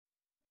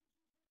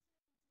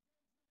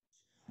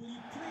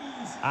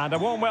And a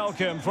warm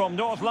welcome from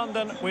North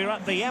London. We're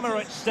at the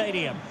Emirates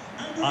Stadium.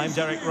 I'm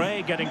Derek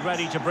Ray, getting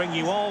ready to bring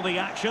you all the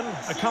action,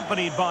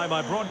 accompanied by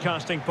my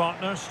broadcasting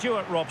partner,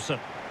 Stuart Robson.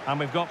 And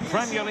we've got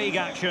Premier League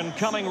action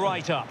coming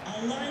right up.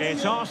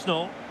 It's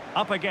Arsenal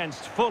up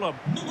against Fulham.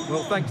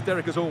 Well, thanks,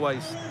 Derek, as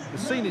always. The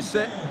scene is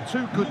set,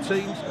 two good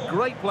teams,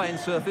 great playing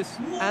surface,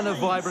 and a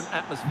vibrant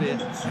atmosphere.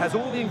 Has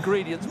all the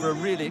ingredients for a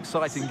really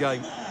exciting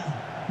game.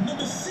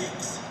 Number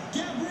 6,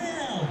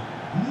 Gabriel.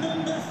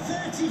 Number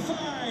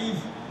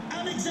 35,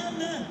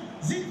 Alexander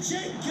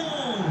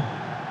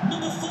Zinchenko.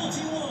 Number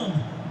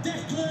 41,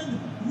 Declan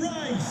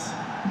Rice.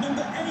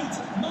 Number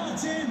 8,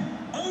 Martin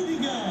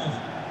Odegaard.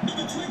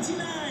 Number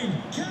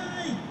 29,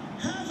 Kai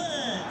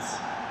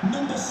Havertz.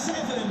 Number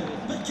 7,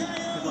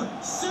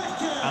 Bukayo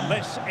Saka. And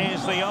this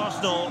is the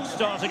Arsenal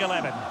starting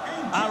 11.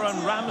 Aaron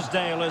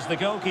Ramsdale is the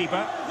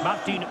goalkeeper.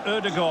 Martin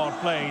Odegaard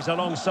plays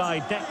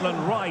alongside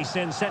Declan Rice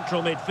in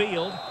central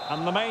midfield.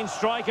 And the main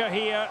striker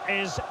here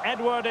is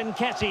Edward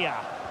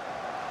Nketiah.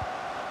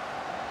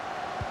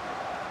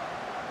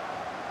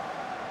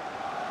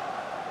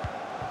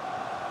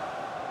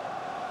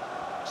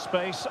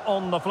 Space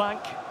on the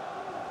flank.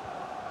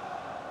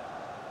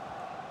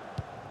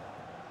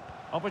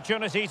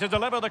 Opportunity to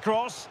deliver the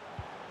cross.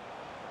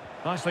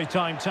 Nicely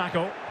timed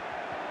tackle.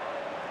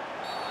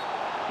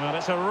 Well,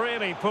 it's a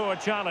really poor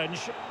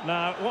challenge.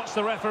 Now, what's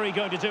the referee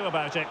going to do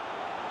about it?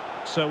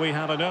 So we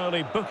have an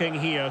early booking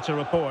here to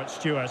report,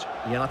 Stuart.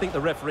 Yeah, and I think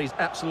the referee's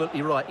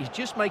absolutely right. He's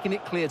just making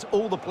it clear to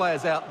all the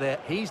players out there,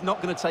 he's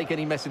not going to take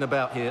any messing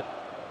about here.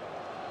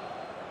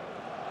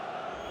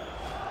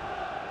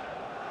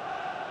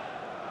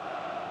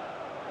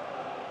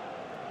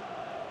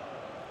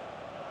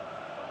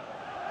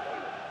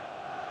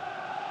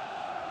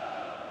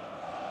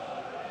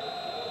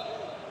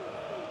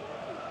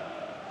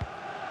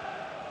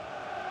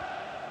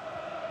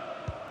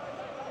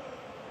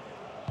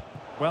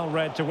 Well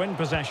read to win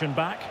possession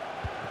back.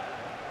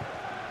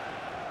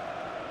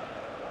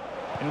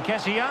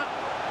 Nketiah.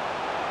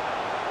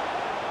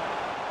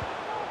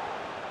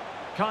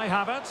 Kai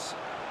Havertz.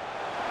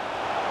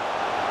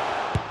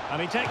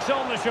 And he takes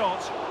on the shot.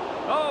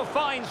 Oh,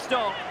 fine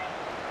stop.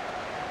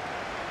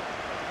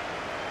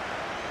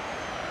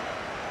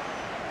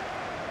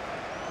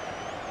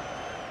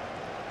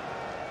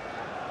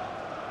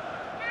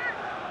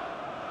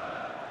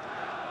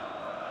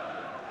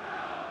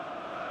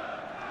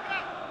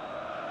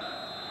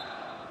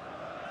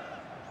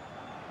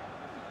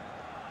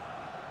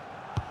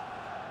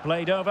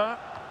 Played over.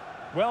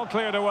 Well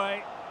cleared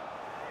away.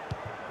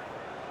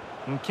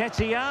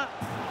 Nketiah.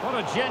 What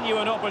a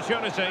genuine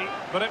opportunity,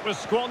 but it was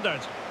squandered.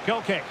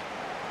 Goal kick.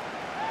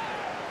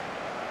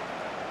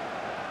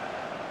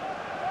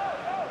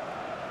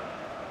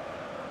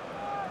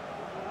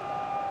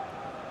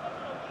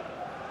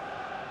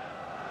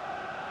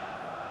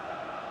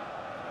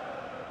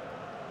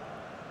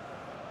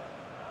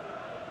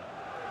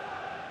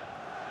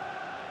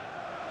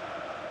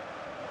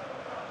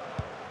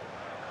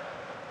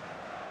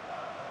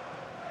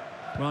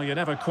 Well, you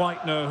never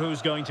quite know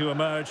who's going to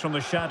emerge from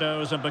the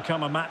shadows and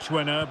become a match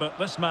winner, but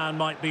this man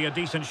might be a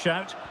decent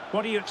shout.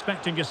 What are you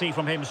expecting to see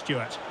from him,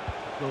 Stuart?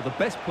 Well, the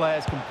best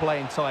players can play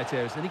in tight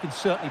areas, and he can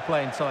certainly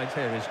play in tight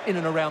areas, in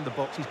and around the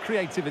box. His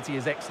creativity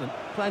is excellent.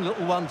 Playing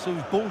little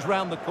 1-2s, balls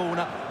round the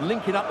corner,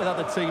 linking up with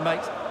other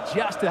teammates,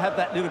 just to have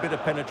that little bit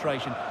of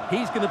penetration.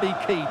 He's going to be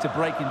key to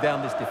breaking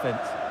down this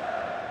defence.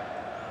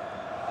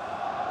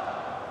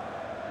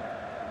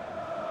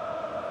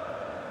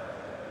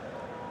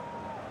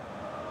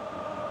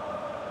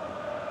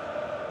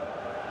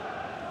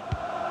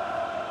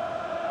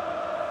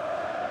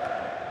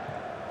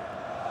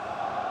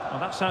 Well,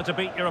 that's how to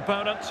beat your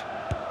opponent.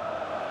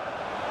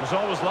 It's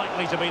always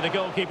likely to be the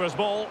goalkeeper's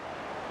ball.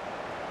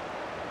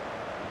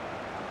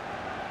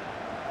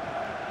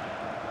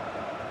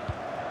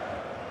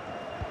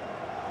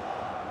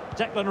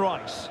 Declan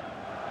Rice.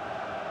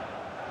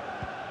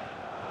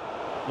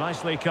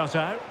 Nicely cut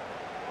out.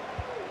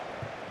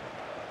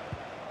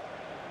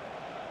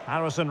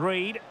 Harrison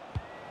Reed.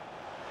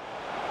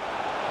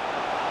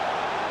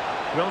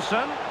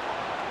 Wilson.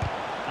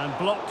 And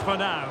blocked for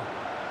now.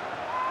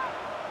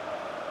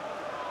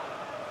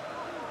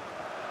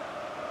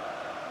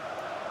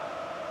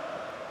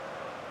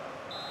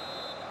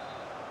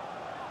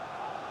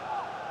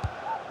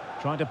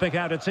 Trying to pick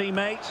out a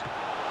teammate.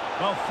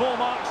 Well, 4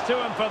 marks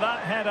to him for that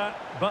header,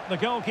 but the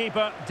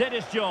goalkeeper did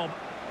his job.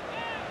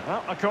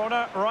 Well, a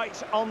corner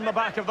right on the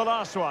back of the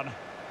last one.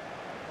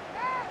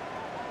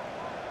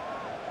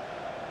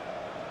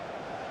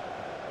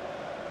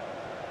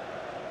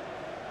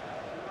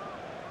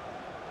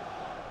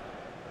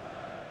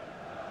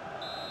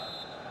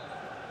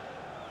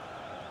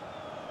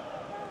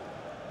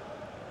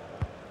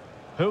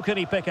 Who can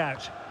he pick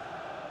out?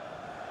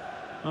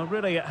 Well,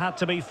 really, it had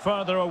to be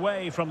further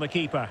away from the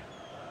keeper.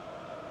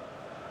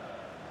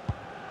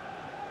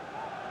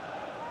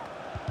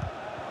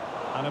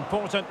 An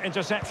important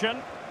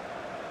interception.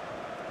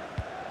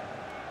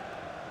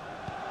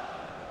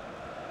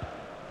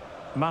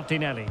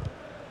 Martinelli.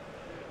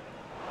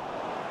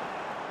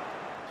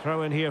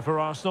 Throw in here for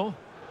Arsenal.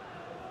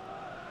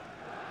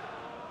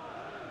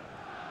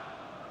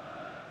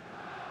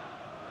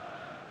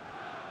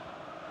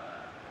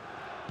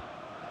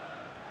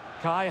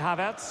 Kai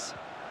Havertz.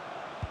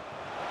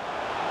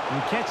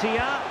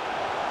 Nketiah.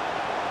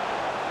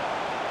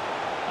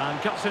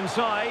 And cuts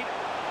inside.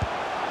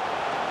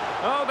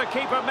 Oh, the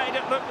keeper made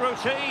it look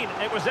routine.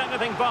 It was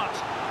anything but.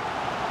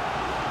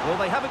 Well,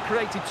 they haven't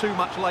created too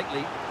much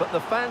lately, but the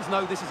fans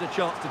know this is a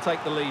chance to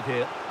take the lead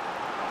here.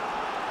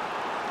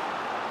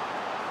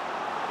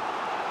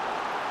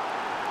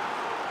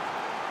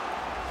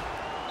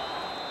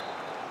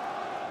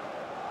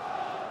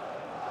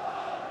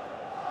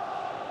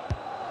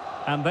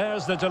 And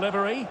there's the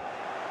delivery.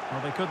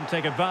 Well, they couldn't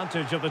take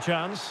advantage of the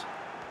chance.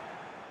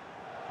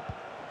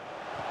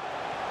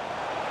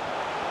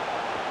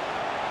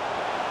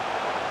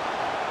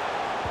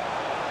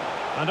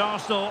 And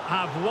Arsenal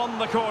have won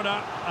the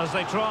corner as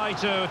they try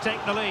to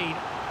take the lead.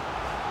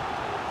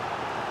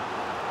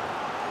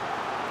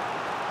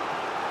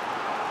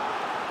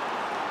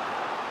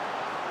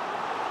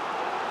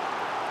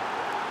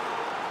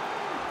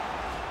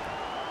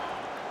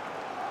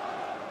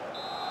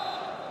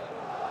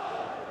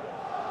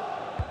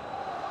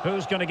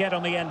 Who's going to get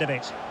on the end of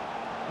it?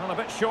 Well, a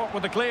bit short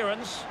with the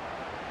clearance.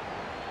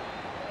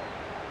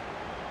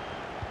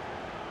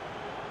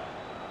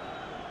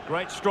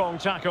 Great strong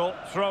tackle,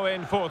 throw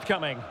in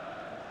forthcoming.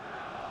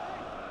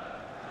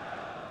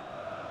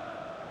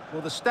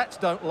 Well, the stats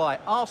don't lie.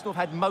 Arsenal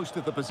have had most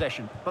of the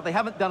possession, but they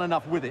haven't done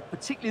enough with it,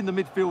 particularly in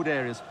the midfield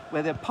areas,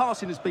 where their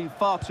passing has been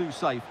far too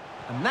safe.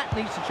 And that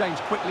needs to change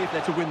quickly if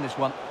they're to win this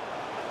one.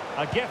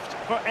 A gift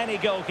for any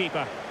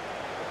goalkeeper.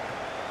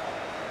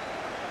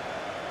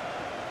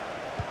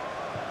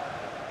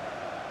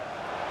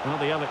 Well,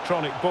 the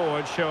electronic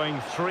board showing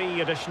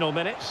 3 additional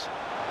minutes.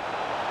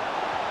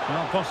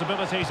 Well,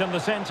 possibilities in the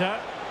centre.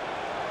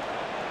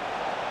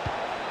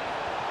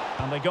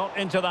 And they got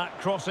into that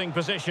crossing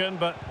position,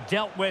 but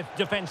dealt with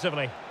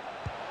defensively.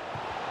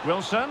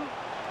 Wilson.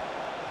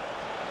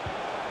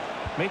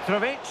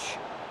 Mitrovic.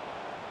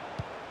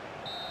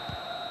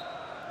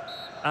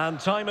 And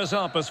time is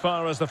up as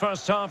far as the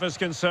first half is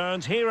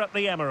concerned here at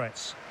the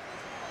Emirates.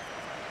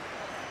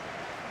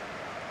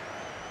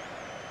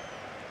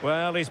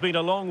 Well, he's been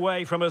a long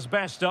way from his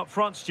best up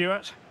front,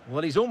 Stuart.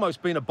 Well, he's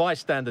almost been a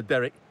bystander,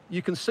 Derek.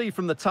 You can see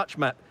from the touch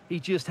map,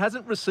 he just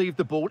hasn't received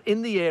the ball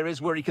in the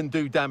areas where he can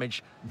do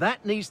damage.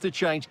 That needs to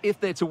change if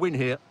they're to win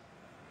here.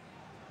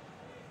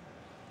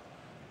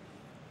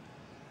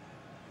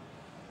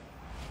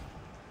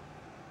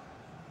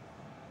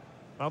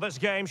 Well, this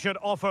game should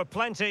offer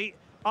plenty.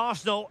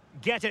 Arsenal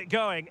get it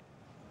going.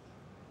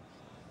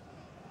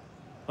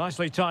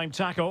 Nicely timed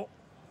tackle.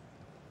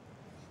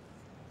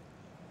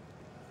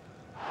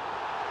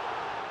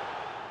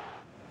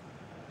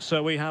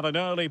 So we have an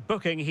early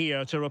booking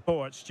here to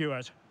report,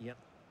 Stuart. Yep.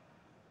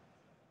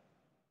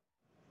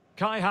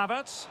 Kai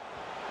Havertz.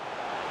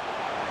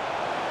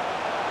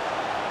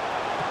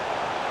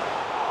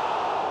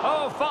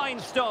 Oh, fine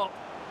stop.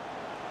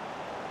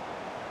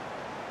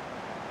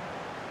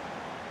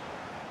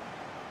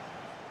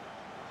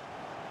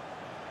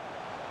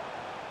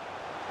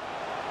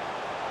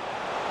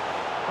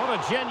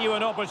 What a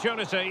genuine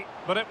opportunity,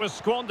 but it was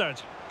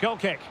squandered. Goal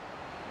kick.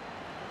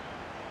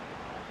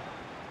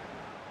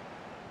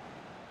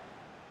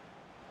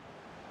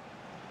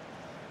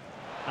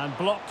 And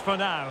blocked for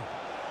now.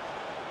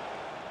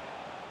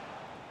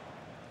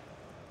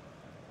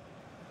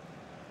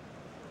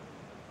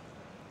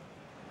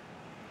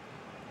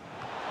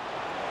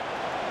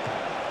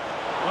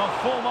 Well,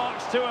 full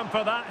marks to him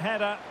for that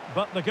header,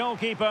 but the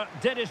goalkeeper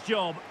did his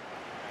job.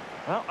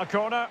 Well, a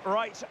corner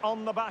right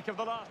on the back of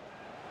the last.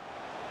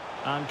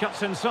 And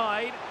cuts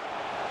inside.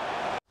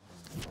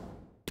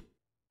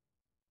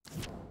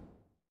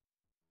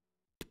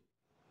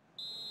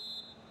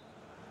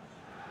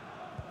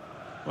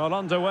 Well,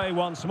 underway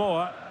once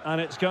more, and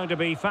it's going to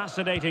be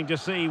fascinating to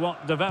see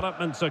what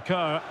developments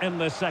occur in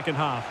this second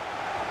half.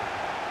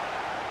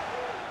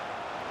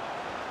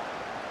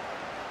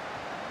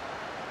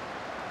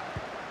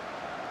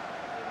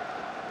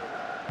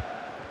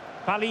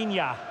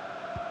 Palhinha.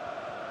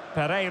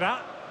 Pereira.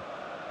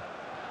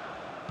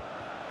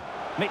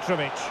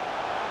 Mitrovic.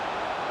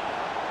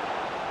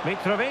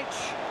 Mitrovic.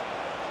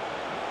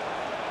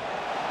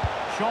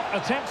 Shot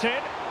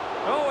attempted.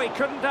 Oh, he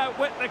couldn't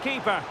outwit the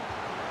keeper.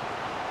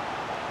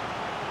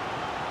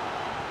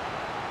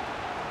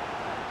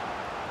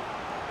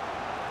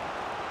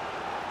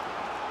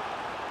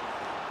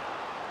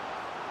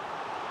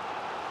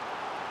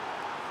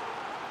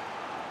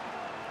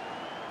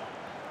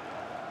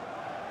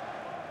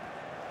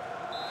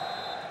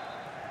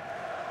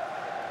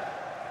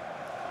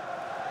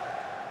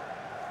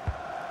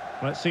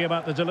 Let's see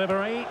about the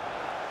delivery.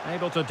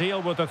 Able to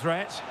deal with the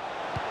threat.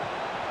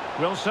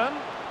 Wilson.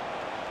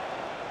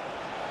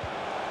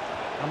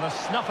 And the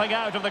snuffing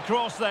out of the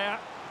cross there.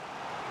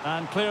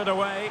 And cleared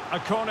away. A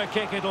corner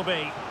kick it'll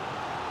be.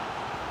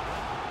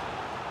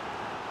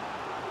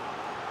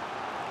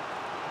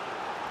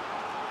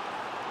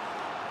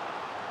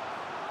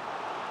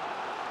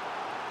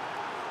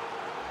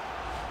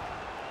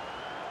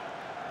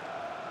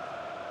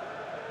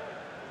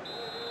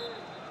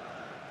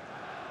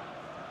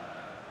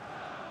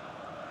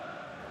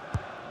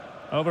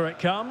 Over it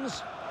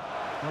comes.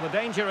 Well, the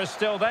danger is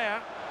still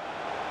there.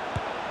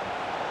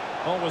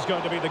 Always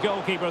going to be the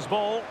goalkeeper's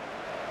ball.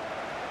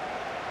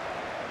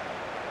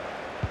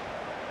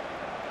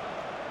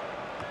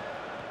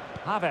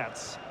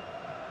 Havertz.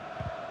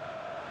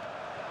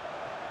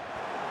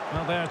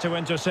 Well, there to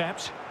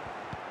intercept.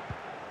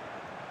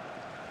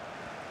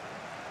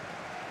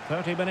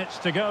 30 minutes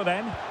to go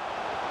then.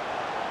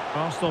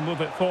 Arsenal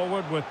move it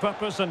forward with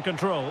purpose and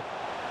control.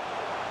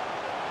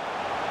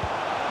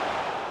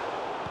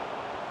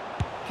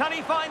 Can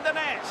he find the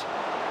net?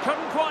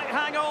 Couldn't quite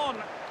hang on.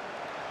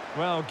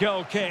 Well,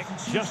 goal kick,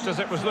 just as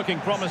it was looking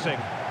promising.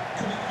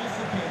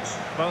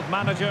 Both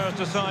managers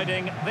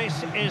deciding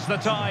this is the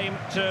time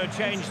to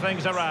change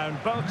things around.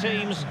 Both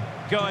teams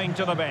going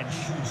to the bench.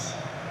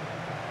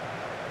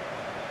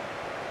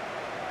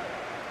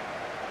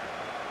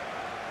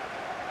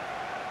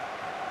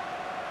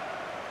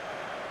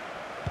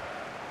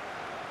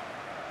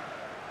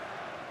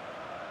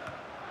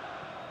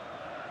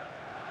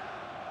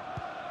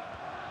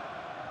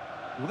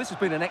 Well, this has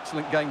been an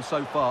excellent game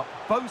so far.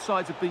 Both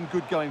sides have been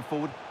good going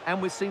forward, and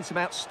we've seen some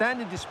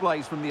outstanding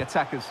displays from the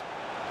attackers.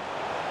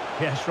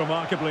 Yes,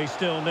 remarkably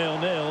still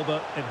 0-0,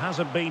 but it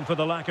hasn't been for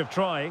the lack of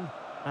trying,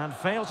 and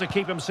failed to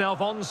keep himself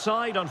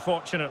onside,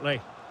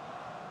 unfortunately.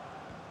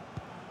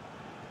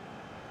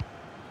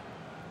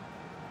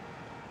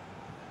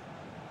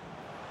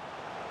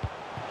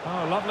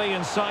 Oh, lovely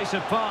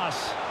incisive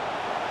pass.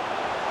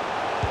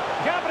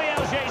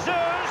 Gabriel Jesus!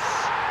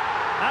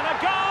 And a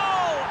goal!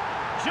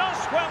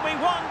 Just when we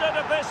wondered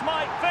if this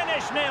might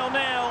finish 0-0.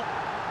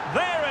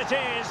 There it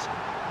is.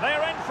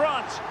 They're in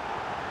front.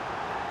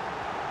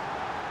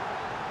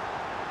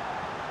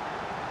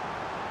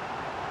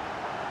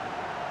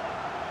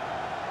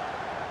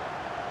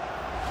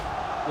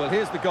 Well,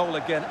 here's the goal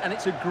again, and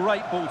it's a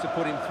great ball to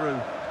put him through.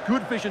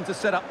 Good vision to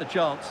set up the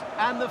chance,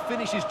 and the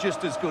finish is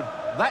just as good.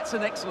 That's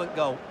an excellent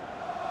goal.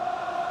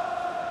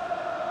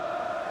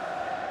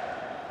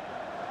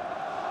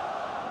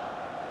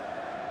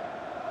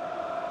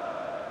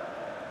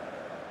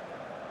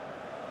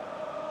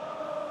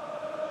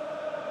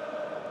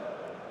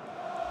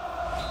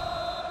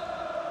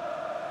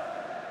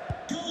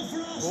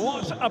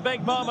 What a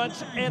big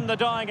moment in the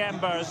dying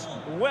embers.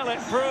 Will it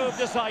prove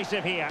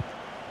decisive here?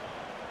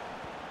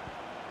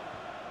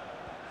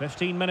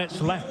 15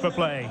 minutes left for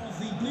play.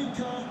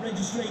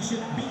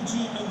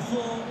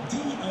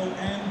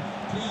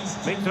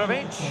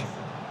 Mitrovic.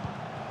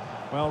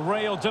 Well,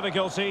 real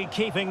difficulty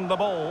keeping the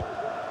ball.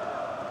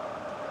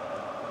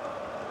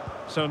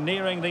 So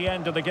nearing the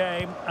end of the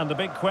game, and the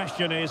big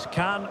question is,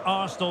 can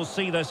Arsenal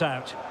see this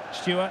out?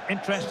 Stuart,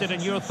 interested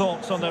in your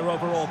thoughts on their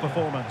overall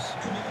performance.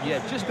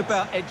 Yeah, just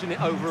about edging it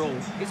overall.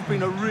 It's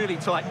been a really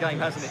tight game,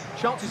 hasn't it?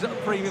 Chances at a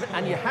premium,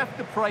 and you have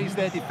to praise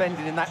their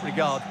defending in that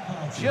regard.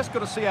 Just got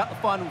to see out the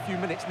final few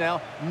minutes now.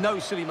 No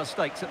silly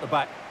mistakes at the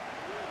back.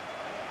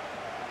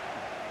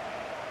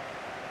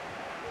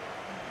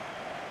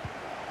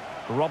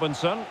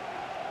 Robinson.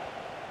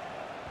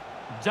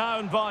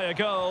 Down by a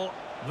goal.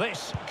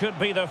 This could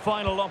be their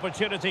final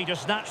opportunity to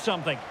snatch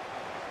something.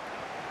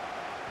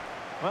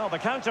 Well, the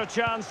counter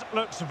chance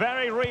looks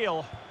very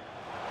real.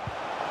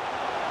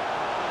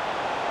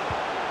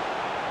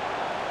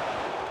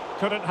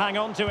 Couldn't hang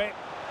on to it.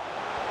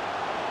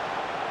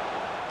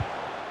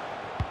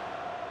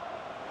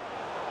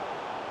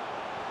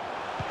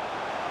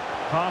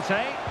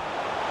 Partey.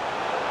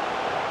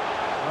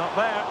 Well,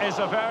 there is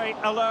a very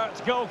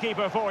alert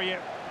goalkeeper for you.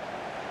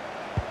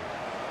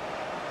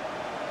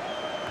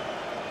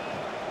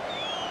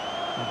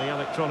 The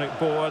electronic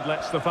board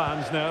lets the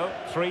fans know.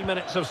 3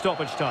 minutes of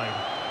stoppage time.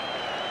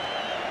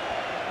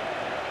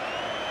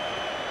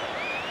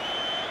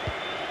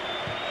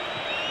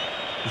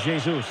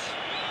 Jesus.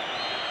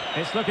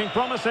 It's looking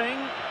promising.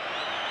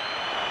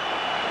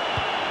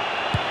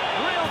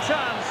 Real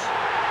chance.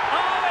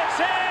 Oh, it's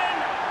in!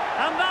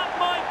 And that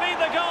might be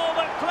the goal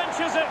that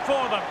clinches it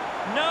for them.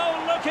 No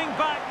looking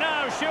back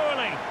now,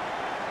 surely.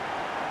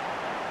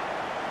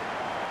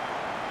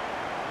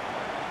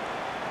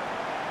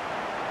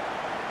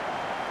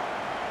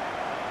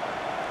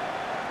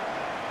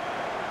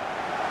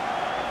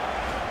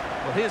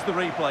 Well, here's the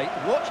replay.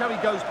 Watch how he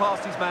goes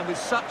past his man with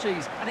such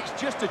ease, and it's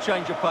just a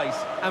change of pace.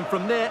 And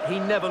from there, he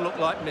never looked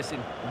like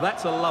missing.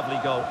 That's a lovely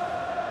goal.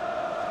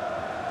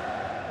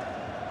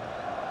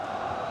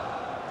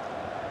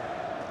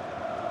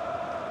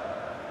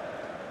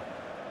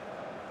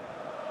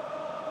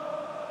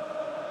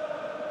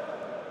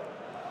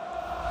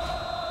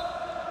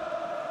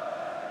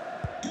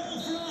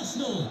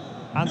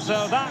 And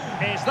so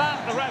that is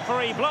that. The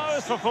referee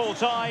blows for full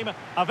time.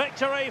 A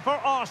victory for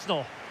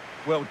Arsenal.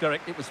 Well, Derek,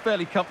 it was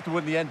fairly comfortable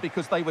in the end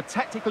because they were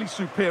tactically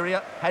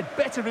superior, had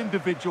better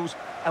individuals,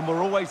 and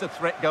were always a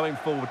threat going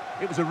forward.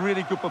 It was a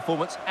really good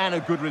performance and a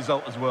good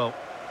result as well.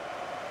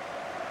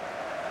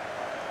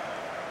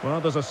 Well,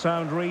 there's a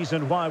sound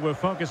reason why we're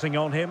focusing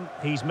on him.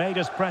 He's made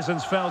his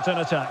presence felt in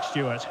attack,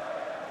 Stuart.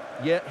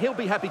 Yeah, he'll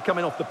be happy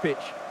coming off the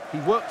pitch. He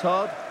worked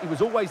hard, he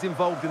was always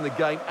involved in the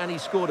game, and he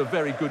scored a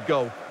very good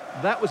goal.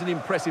 That was an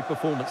impressive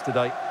performance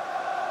today.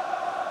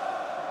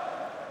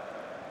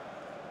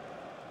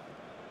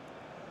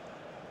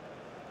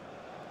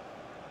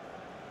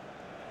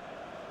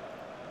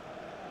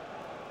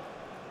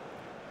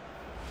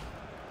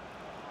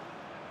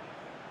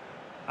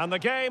 And the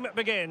game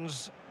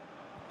begins.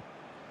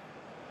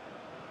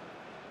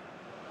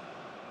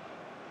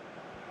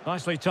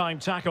 Nicely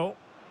timed tackle.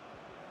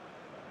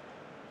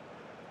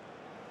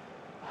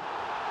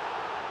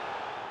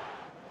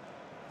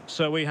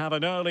 So we have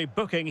an early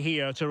booking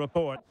here to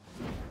report.